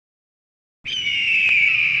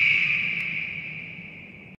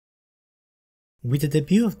With the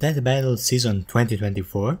debut of Death Battle Season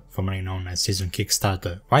 2024, formerly known as Season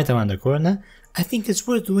Kickstarter, right around the corner, I think it's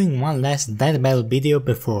worth doing one last Death Battle video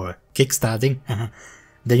before kickstarting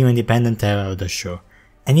the new independent era of the show.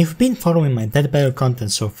 And if you've been following my Death Battle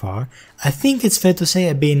content so far, I think it's fair to say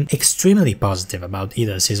I've been extremely positive about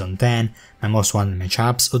either Season 10, my most wanted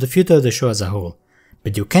matchups, or the future of the show as a whole.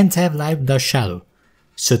 But you can't have light without shadow.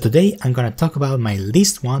 So today I'm gonna talk about my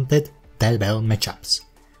least wanted Death Battle matchups.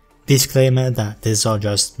 Disclaimer that this is all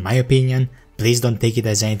just my opinion, please don't take it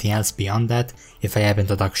as anything else beyond that if I happen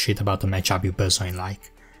to talk shit about a matchup you personally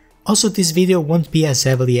like. Also, this video won't be as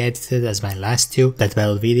heavily edited as my last two Death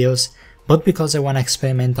Battle videos, both because I wanna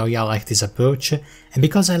experiment how y'all like this approach, and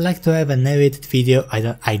because I like to have a narrated video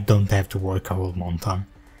I don't have to work a whole month on.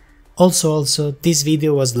 Also, this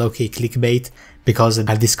video was low-key clickbait, because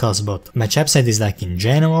I'll discuss both matchups I dislike in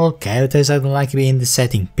general, characters I don't like being in the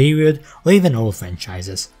setting period, or even old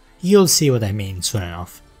franchises. You'll see what I mean soon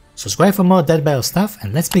enough. Subscribe for more Death Battle stuff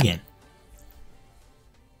and let's begin.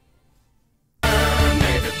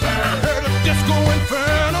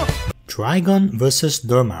 Trigon vs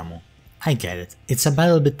Dormammu. I get it, it's a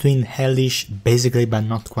battle between hellish, basically but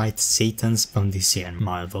not quite Satans from DC and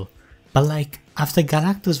Marvel. But like, after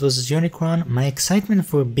Galactus vs Unicron, my excitement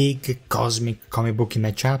for big, cosmic, comic booky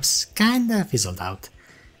matchups kinda fizzled out.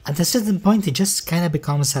 At a certain point it just kinda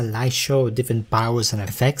becomes a light show of different powers and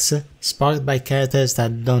effects, sparked by characters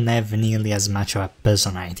that don't have nearly as much of a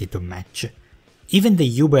personality to match. Even the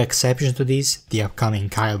uber exception to this, the upcoming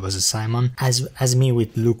Kyle vs Simon, has me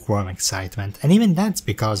with lukewarm excitement, and even that's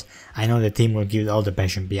because I know the team will give all the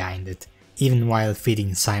passion behind it, even while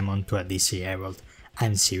feeding Simon to a DC Herald.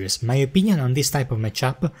 I'm serious, my opinion on this type of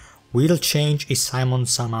matchup will change if Simon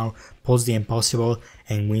somehow pulls the impossible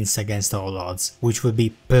and wins against all odds, which would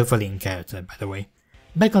be perfectly in character, by the way.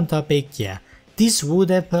 Back on topic, yeah, this would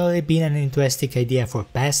have probably been an interesting idea for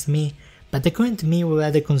past me, but the current me would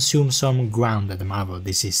rather consume some grounded Marvel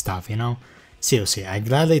DC stuff, you know? Seriously, I'd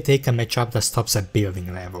gladly take a matchup that stops at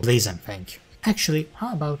building level, please and thank you. Actually,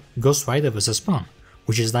 how about Ghost Rider vs Spawn,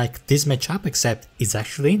 which is like this matchup except it's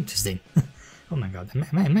actually interesting. Oh my god,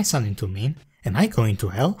 am I sounding too mean? Am I going to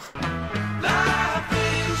hell?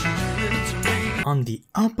 On the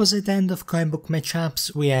opposite end of comic book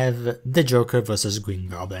matchups, we have the Joker vs Green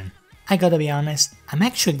Goblin. I gotta be honest, I'm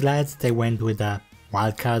actually glad they went with a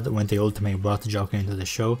wildcard when they ultimately brought Joker into the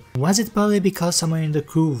show. Was it probably because someone in the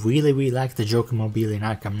crew really liked the Joker mobile in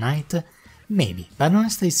Arkham Knight? Maybe, but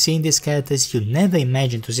honestly seeing these characters you never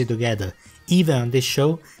imagined to see together, even on this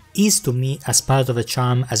show, is to me as part of a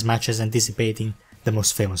charm as much as anticipating the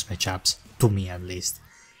most famous matchups, to me at least.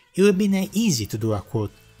 It would be easy to do a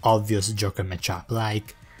quote obvious Joker matchup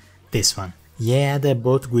like this one. Yeah, they're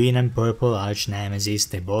both green and purple arch nemesis,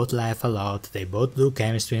 they both laugh a lot, they both do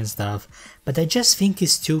chemistry and stuff, but I just think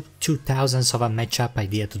it's too 2000s of a matchup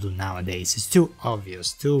idea to do nowadays. It's too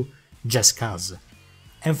obvious, too just cause.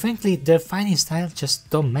 And frankly, their fighting style just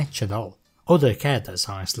don't match at all. Or their characters,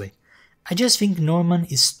 honestly. I just think Norman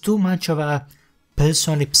is too much of a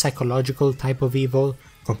personally psychological type of evil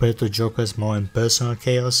compared to Joker's more impersonal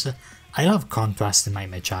chaos. I love contrast in my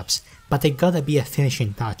matchups, but they gotta be a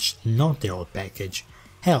finishing touch, not the whole package.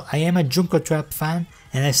 Hell, I am a Junko Trap fan,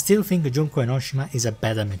 and I still think Junko Enoshima is a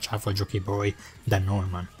better matchup for Jockey Boy than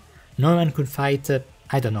Norman. Norman could fight,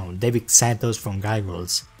 I don't know, David Santos from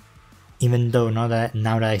Gargoyles. Even though now that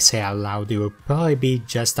I say out loud, it would probably be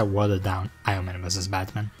just a watered down Iron Man vs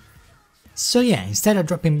Batman. So yeah, instead of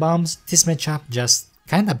dropping bombs, this matchup just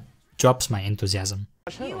kinda drops my enthusiasm.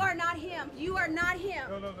 You are not him, you are not him.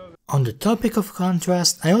 No. On the topic of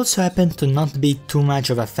contrast, I also happen to not be too much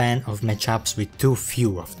of a fan of matchups with too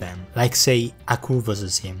few of them, like say Aku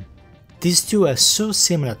vs him. These two are so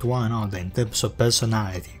similar to one another in terms of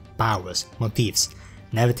personality, powers, motifs,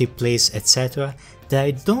 narrative plays, etc. that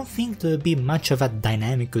I don't think there will be much of a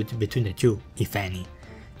dynamic between the two, if any.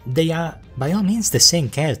 They are by all means the same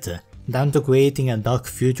character, down to creating a dark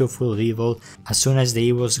future full of evil as soon as the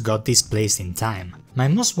heroes got displaced in time. My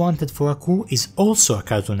most wanted for Aku is also a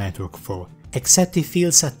Cartoon Network 4, except it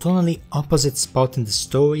feels a totally opposite spot in the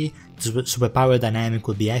story, the superpower dynamic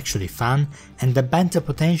would be actually fun, and the banter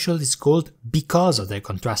potential is gold because of their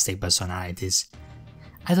contrasting personalities.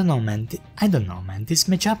 I don't know man, this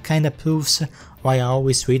matchup kinda proves why I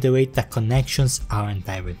always reiterate that connections aren't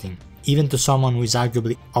everything, even to someone who is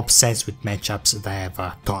arguably obsessed with matchups that have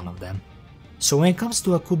a ton of them. So when it comes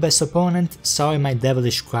to Aku best opponent, sorry my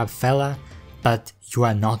devilish crab fella, but you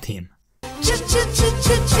are not him.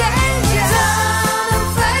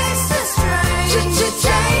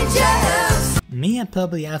 Me and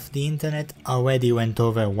probably half the internet already went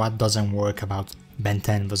over what doesn't work about Ben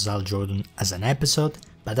 10 vs Hal Jordan as an episode,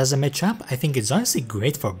 but as a matchup I think it's honestly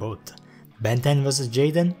great for both. Ben 10 vs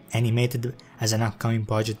Jaden, animated as an upcoming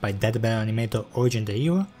project by Dead Bear animator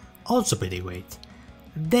OriginTheHero, also pretty great.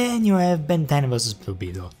 Then you have Ben 10 vs Blue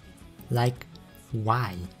Beetle. Like,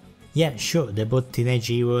 why? Yeah, sure, they're both teenage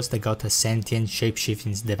heroes that got a sentient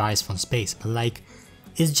shape-shifting device from space, but like,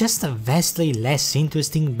 it's just a vastly less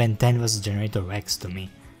interesting Ben 10 vs Generator Rex to me.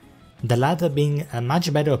 The latter being a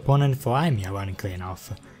much better opponent for Amy, ironically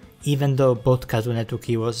enough, even though both Cartoon Network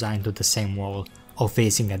heroes are into the same wall or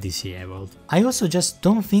facing a DC Herald. I also just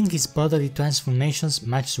don't think his bodily transformations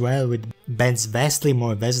match well with Ben's vastly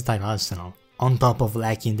more versatile arsenal, on top of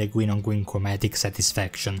lacking the green-on-green chromatic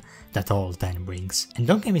satisfaction that all 10 brings. And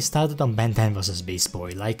don't get me started on Ben 10 vs Beast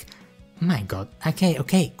Boy, like, my god,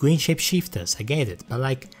 okay, green shapeshifters, I get it, but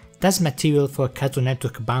like, that's material for a Cartoon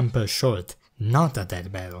Network bumper short, not a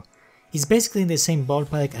Dead Battle. It's basically in the same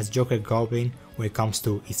ballpark as Joker Goblin, where it comes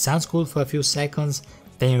to it sounds cool for a few seconds,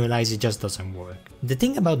 then you realize it just doesn't work. The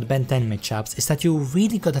thing about Ben 10 matchups is that you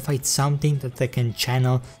really gotta fight something that can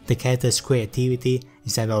channel the character's creativity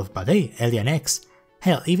instead of, but hey, Alien X.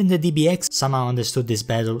 Hell, even the DBX somehow understood this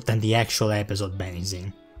better than the actual episode Ben is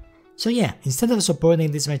in. So yeah, instead of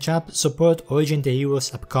supporting this matchup, support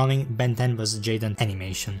OriginTheHero's upcoming Ben 10 vs Jaden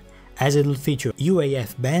animation, as it will feature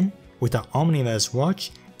UAF Ben with an Omniverse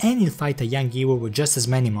watch, and he'll fight a young hero with just as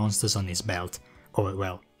many monsters on his belt, or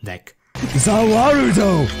well, deck.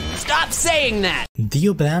 Zawarudo! Stop saying that!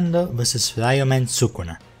 Dio Brando vs Ryoman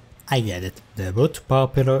Sukuna. I get it, they're both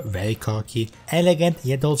popular, very cocky, elegant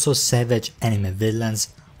yet also savage anime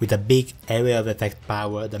villains with a big area of effect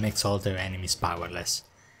power that makes all their enemies powerless.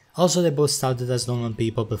 Also, they both started as normal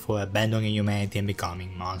people before abandoning humanity and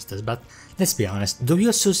becoming monsters, but let's be honest, do you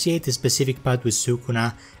associate a specific part with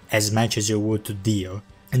Sukuna as much as you would to Dio?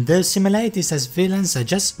 And their similarities as villains are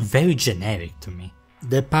just very generic to me.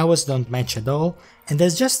 Their powers don't match at all, and there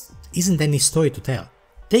just isn't any story to tell.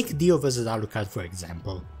 Take Dio vs Alucard for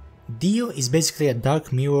example. Dio is basically a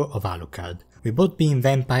dark mirror of Alucard, with both being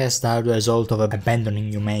vampires that are the result of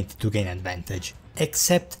abandoning humanity to gain advantage.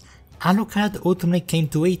 Except, Alucard ultimately came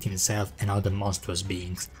to hate himself and other monstrous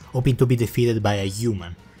beings, hoping to be defeated by a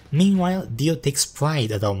human. Meanwhile, Dio takes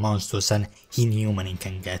pride at how monstrous and inhuman he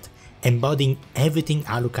can get, embodying everything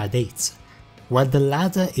Alucard hates, while the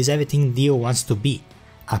latter is everything Dio wants to be,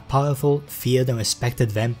 a powerful, feared and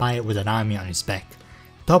respected vampire with an army on his back.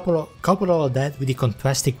 Couple all that with the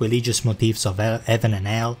contrasting religious motifs of heaven and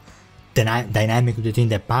hell, the dynamic between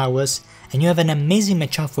their powers, and you have an amazing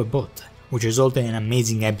matchup for both, which resulted in an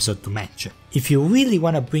amazing episode to match. If you really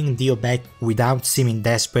wanna bring Dio back without seeming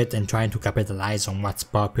desperate and trying to capitalize on what's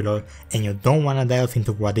popular, and you don't wanna delve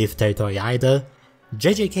into what if territory either,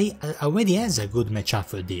 JJK already has a good matchup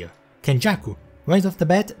for Dio. Kenjaku. Right off the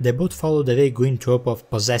bat, they both follow the very green trope of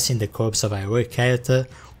possessing the corpse of a heroic character,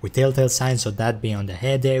 with telltale signs of that being on the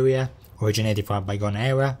head area, originating from a bygone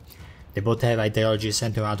era. They both have ideologies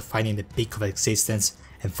centered around finding the peak of existence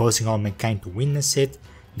and forcing all mankind to witness it.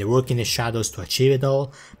 They work in the shadows to achieve it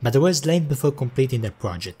all, but they were slain before completing their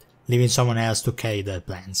project, leaving someone else to carry their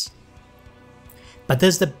plans. But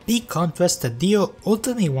there's the big contrast that Dio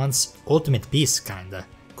ultimately wants ultimate peace kinda,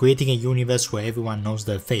 creating a universe where everyone knows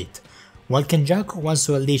their fate, while Kenjaku wants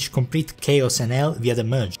to unleash complete chaos and hell via the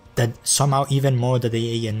merge, that somehow even more than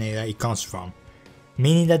the alien era it comes from,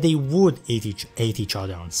 meaning that they would hate each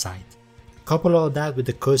other on sight. Couple all that with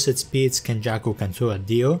the cursed spirits Kenjaku can throw at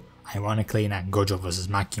Dio, ironically in a Gojo vs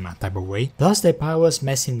Makima type of way, plus their powers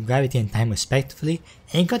messing gravity and time respectively,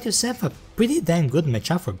 and you got yourself a pretty damn good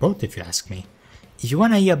matchup for both if you ask me. If you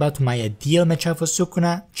wanna hear about my ideal matchup for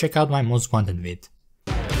Sukuna, check out my most wanted vid.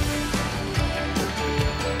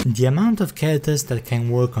 The amount of characters that can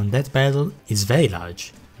work on that battle is very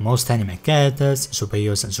large. Most anime characters,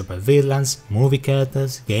 superheroes and supervillains, movie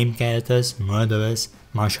characters, game characters, murderers,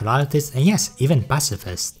 martial artists, and yes, even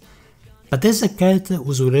pacifists. But there's a character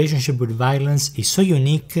whose relationship with violence is so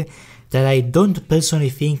unique that I don't personally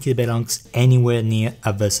think it belongs anywhere near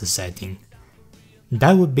a versus setting.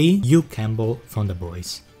 That would be Hugh Campbell from The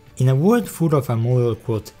Boys. In a world full of amoral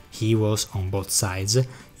quote heroes on both sides,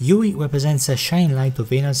 Yui represents a shining light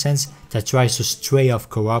of innocence that tries to stray off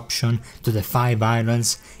corruption to defy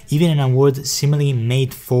violence, even in a world seemingly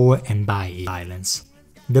made for and by violence.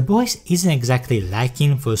 The Boys isn't exactly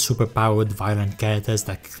lacking for superpowered violent characters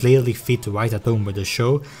that clearly fit right at home with the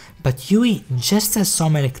show, but Yui just has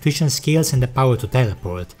some electrician skills and the power to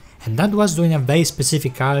teleport, and that was doing a very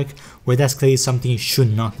specific arc where that's clearly something he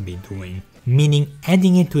should not be doing. Meaning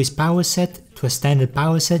adding it to his power set to a standard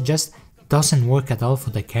power set just doesn't work at all for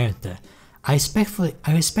the character. I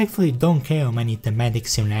respectfully don't care how many thematic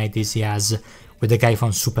similarities he has with the guy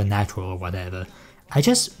from Supernatural or whatever. I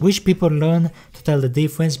just wish people learn to tell the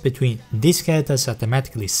difference between these characters are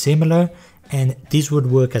thematically similar and this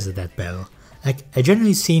would work as a death battle. Like, I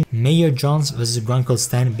generally seen Mayor Jones vs Grunkle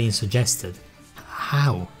Stan being suggested.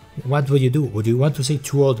 How? What would you do? Would you want to see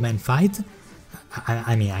two old men fight?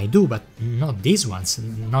 I mean, I do, but not these ones,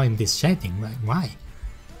 not in this setting. Why?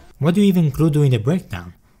 What do you even include during the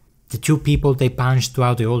breakdown? The two people they punched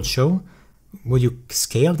throughout the whole show? Would you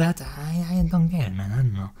scale that? I don't get it, man, I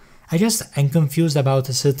don't know. I just am confused about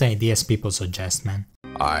certain ideas people suggest, man.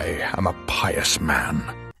 I am a pious man.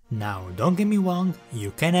 Now, don't get me wrong,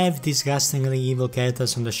 you can have disgustingly evil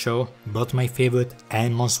characters on the show, both my favorite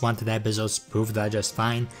and most wanted episodes prove that just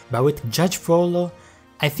fine, but with Judge Frollo,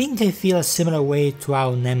 I think I feel a similar way to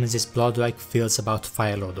how Nemesis Bloodstrike feels about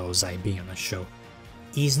Firelord Ozai being on the show.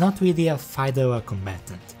 He's not really a fighter or a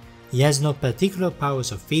combatant. He has no particular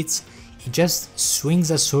powers or feats, he just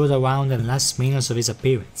swings a sword around the last minutes of his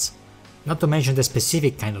appearance. Not to mention the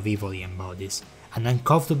specific kind of evil he embodies, an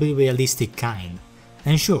uncomfortably realistic kind.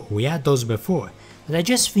 And sure, we had those before, but I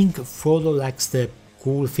just think Frollo lacks the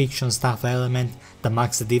cool fiction stuff element that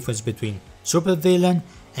marks the difference between supervillain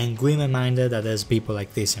and grim reminder that there's people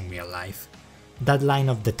like this in real life. That line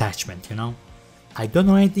of detachment, you know? I don't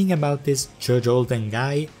know anything about this George Alden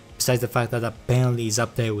guy, besides the fact that apparently he's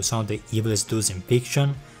up there with some of the evilest dudes in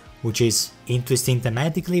fiction, which is interesting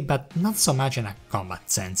thematically but not so much in a combat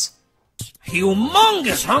sense.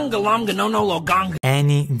 Humongous hungalonga no no logonga.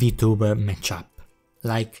 Any VTuber matchup.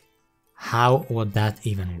 Like, how would that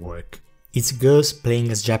even work? It's girls playing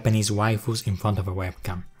as Japanese waifus in front of a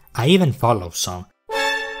webcam. I even follow some.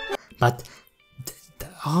 But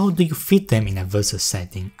how do you fit them in a versus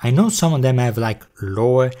setting? I know some of them have like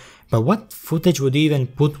lore, but what footage would you even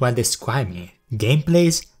put while describing it?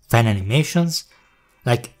 Gameplays? Fan animations?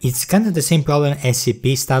 Like, it's kind of the same problem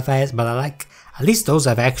SCP stuff has, but I like, at least those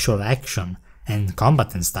have actual action and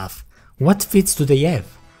combat and stuff. What fits do they have?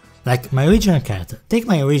 Like my original character, take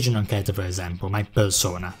my original character for example, my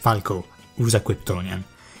persona, Falco, who's a Kryptonian.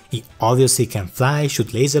 He obviously can fly,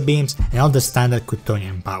 shoot laser beams, and all the standard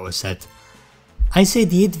Kryptonian power set. I say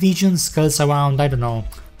the 8 Vision skulls around, I don't know,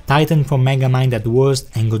 Titan from Megamind at worst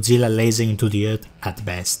and Godzilla lasering into the earth at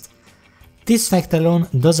best. This fact alone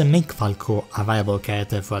doesn't make Falco a viable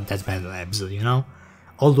character for a Death Battle episode, you know?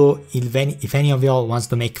 Although, if any of y'all wants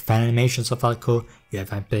to make fan animations of Falco, you have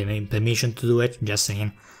permission to do it, just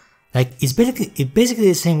saying. Like, it's basically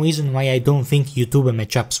the same reason why I don't think YouTuber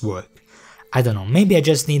matchups work. I don't know, maybe I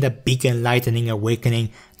just need a big enlightening awakening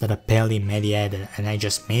that apparently Medi had and I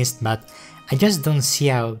just missed, but I just don't see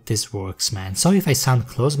how this works, man. Sorry if I sound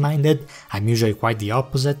close-minded, I'm usually quite the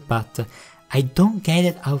opposite, but I don't get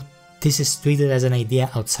it how this is treated as an idea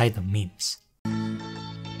outside of memes.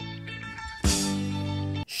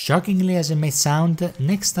 Shockingly as it may sound,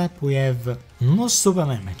 next up we have most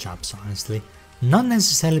Superman matchups, honestly. Not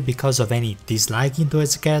necessarily because of any disliking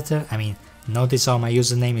towards the character, I mean, notice how my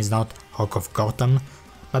username is not Hawk of Gotham,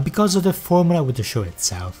 but because of the formula with the show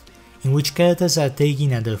itself, in which characters are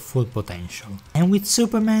taking at their full potential. And with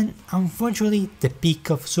Superman, unfortunately the peak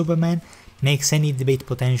of Superman makes any debate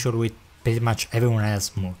potential with pretty much everyone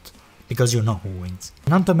else moot, because you know who wins.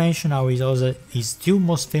 Not to mention how his two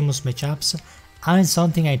most famous matchups aren't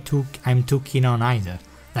something I'm too keen on either.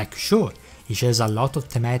 Like, sure, he shares a lot of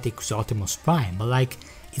thematic with Optimus Prime, but like,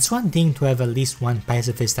 it's one thing to have at least one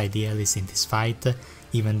pacifist idealist in this fight,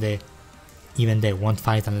 even they won't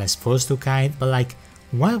fight unless forced to kind, but like,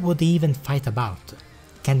 what would they even fight about?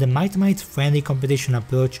 Can the Might friendly competition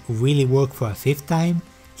approach really work for a 5th time,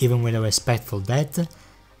 even with a respectful death?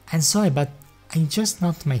 I'm sorry, but it's just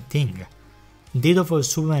not my thing. Ditto for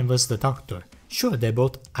Superman vs the Doctor. Sure, they're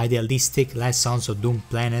both idealistic last sons of doomed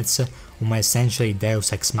planets whom are essentially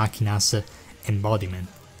Deus Ex Machinas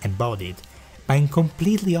embodied, but in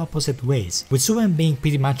completely opposite ways, with Superman being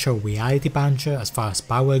pretty much a reality puncher as far as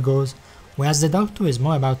power goes, whereas the Doctor is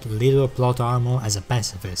more about literal plot armor as a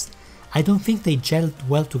pacifist. I don't think they gelled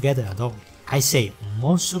well together at all. I say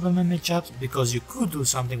most Superman matchups because you could do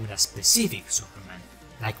something with a specific Superman,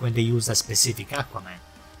 like when they used a specific Aquaman,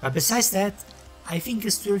 but besides that, I think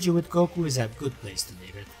a trilogy with Goku is a good place to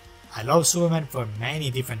leave it. I love Superman for many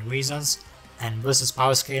different reasons, and versus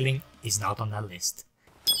power scaling is not on that list.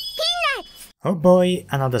 Peanuts! Oh boy,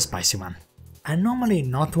 another spicy one. I'm normally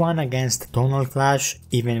not one against tonal clash,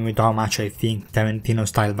 even with how much I think Tarantino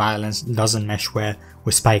style violence doesn't mesh well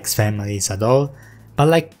with Spike's families at all, but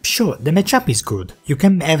like, sure, the matchup is good, you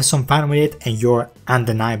can have some fun with it and you're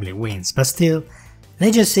undeniably wins, but still,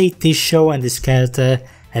 let's just say this show and this character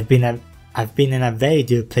have been in a very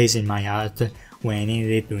dear place in my heart, when I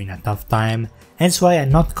needed it during a tough time, hence why I'm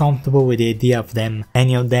not comfortable with the idea of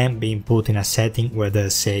any of them being put in a setting where they're,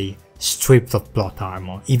 say, stripped of plot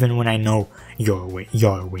armor, even when I know your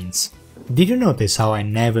wins. Did you notice how I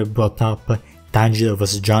never brought up Tanjiro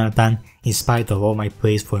vs Jonathan in spite of all my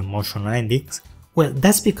praise for emotional endings? Well,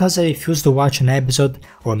 that's because I refuse to watch an episode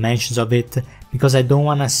or mentions of it because I don't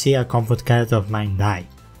wanna see a comfort character of mine die.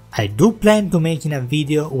 I do plan to making a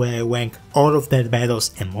video where I rank all of their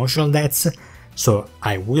battles emotional deaths, so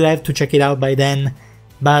I will have to check it out by then,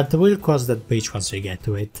 but we'll cross that bridge once we get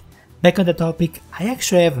to it. Back on the topic, I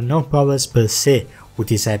actually have no problems per se with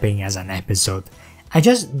this happening as an episode, I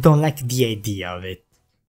just don't like the idea of it.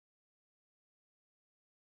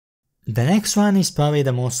 The next one is probably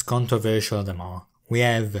the most controversial of them all. We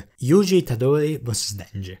have Yuji Itadori vs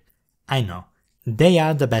Denji. I know, they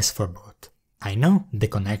are the best for both. I know, the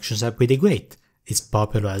connections are pretty great. It's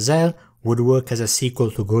popular as hell, would work as a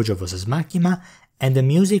sequel to Gojo vs Makima, and the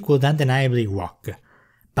music would undeniably rock.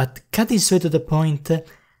 But cutting straight to the point,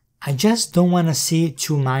 I just don't wanna see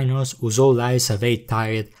two minors whose whole lives are very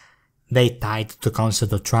tied to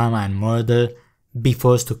constant trauma and murder be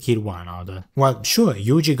forced to kill one another. Well, sure,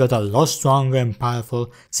 Yuji got a lot stronger and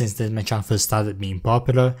powerful since the matchup first started being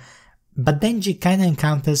popular, but Denji kinda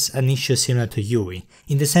encounters an issue similar to Yui,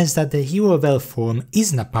 in the sense that the hero well form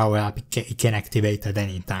isn't a power-up it can activate at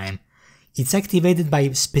any time. It's activated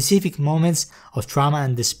by specific moments of trauma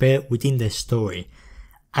and despair within the story.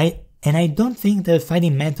 I don't think their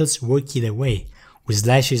fighting methods work either way, with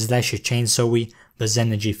slashy chainsawy versus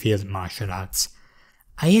energy-filled martial arts.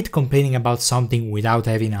 I hate complaining about something without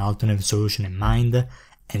having an alternative solution in mind,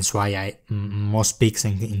 hence why most picks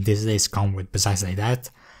in these days come with precisely that.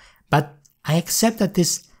 But I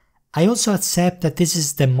also accept that this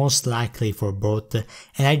is the most likely for both,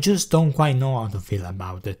 and I just don't quite know how to feel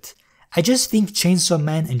about it. I just think Chainsaw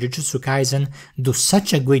Man and Jujutsu Kaisen do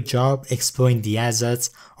such a great job exploring the hazards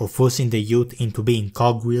of forcing the youth into being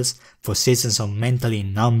cogwheels for seasons of mentally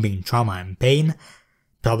numbing trauma and pain,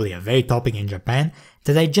 probably a very topic in Japan,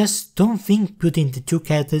 that I just don't think putting the two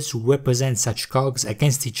characters who represent such cogs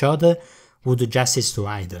against each other would do justice to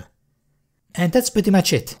either. And that's pretty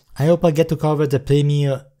much it. I hope I get to cover the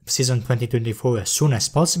premiere season 2024 as soon as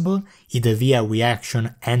possible, either via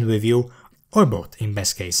reaction and review, or both in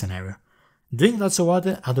best case scenario. Drink lots of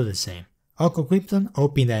water, I'll do the same. Orco Krypton,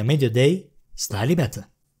 hoping that I made your day slightly better.